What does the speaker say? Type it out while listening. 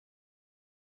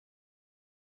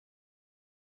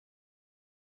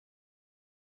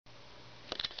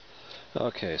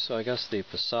Okay, so I guess the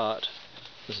Passat,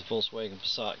 this is Volkswagen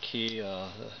Passat key,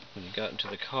 when you got into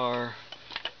the car,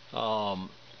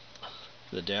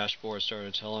 the dashboard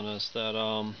started telling us that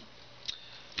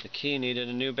the key needed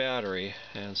a new battery,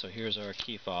 and so here's our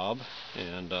key fob,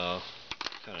 and kind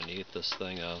of neat, this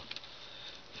thing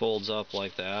folds up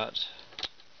like that,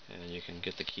 and you can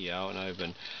get the key out. And I've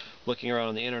been looking around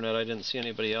on the internet, I didn't see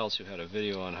anybody else who had a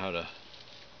video on how to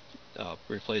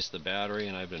replace the battery,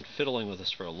 and I've been fiddling with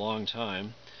this for a long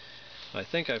time. I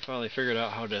think I finally figured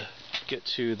out how to get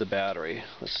to the battery.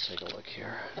 Let's take a look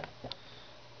here.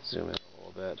 Zoom in a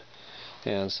little bit.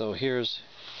 And so here's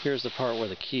the part where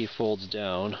the key folds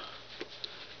down.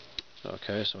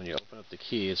 Okay, so when you open up the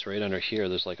key, it's right under here.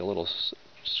 There's like a little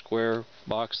square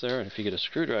box there, and if you get a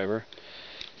screwdriver,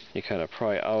 you kind of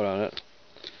pry out on it.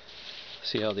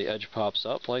 See how the edge pops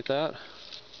up like that?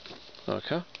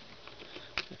 Okay.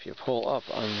 If you pull up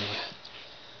on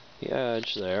the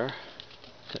edge there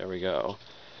we go.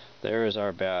 There is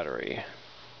our battery.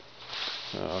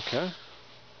 Okay.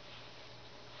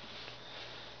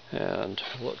 And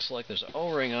looks like there's an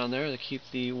O-ring on there to keep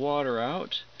the water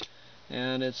out.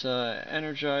 And it's a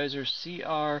Energizer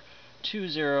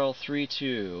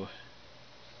CR2032.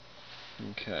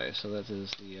 Okay, so that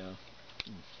is the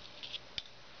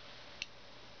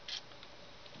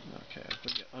okay, if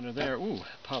we get under there, ooh,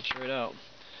 it pops right out.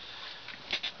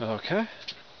 Okay,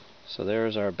 so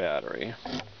there's our battery.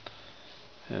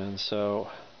 And so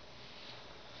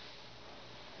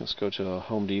let's go to a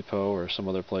Home Depot or some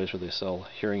other place where they sell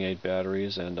hearing aid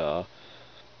batteries and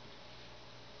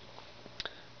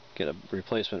get a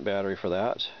replacement battery for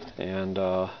that, and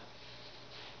we'll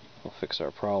fix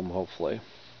our problem hopefully.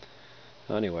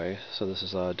 Anyway, so this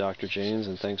is Dr. James,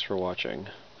 and thanks for watching.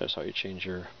 That's how you change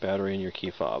your battery and your key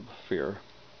fob for your,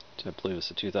 I believe it's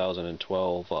a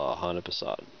 2012 Honda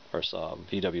Passat, or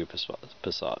VW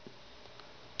Passat.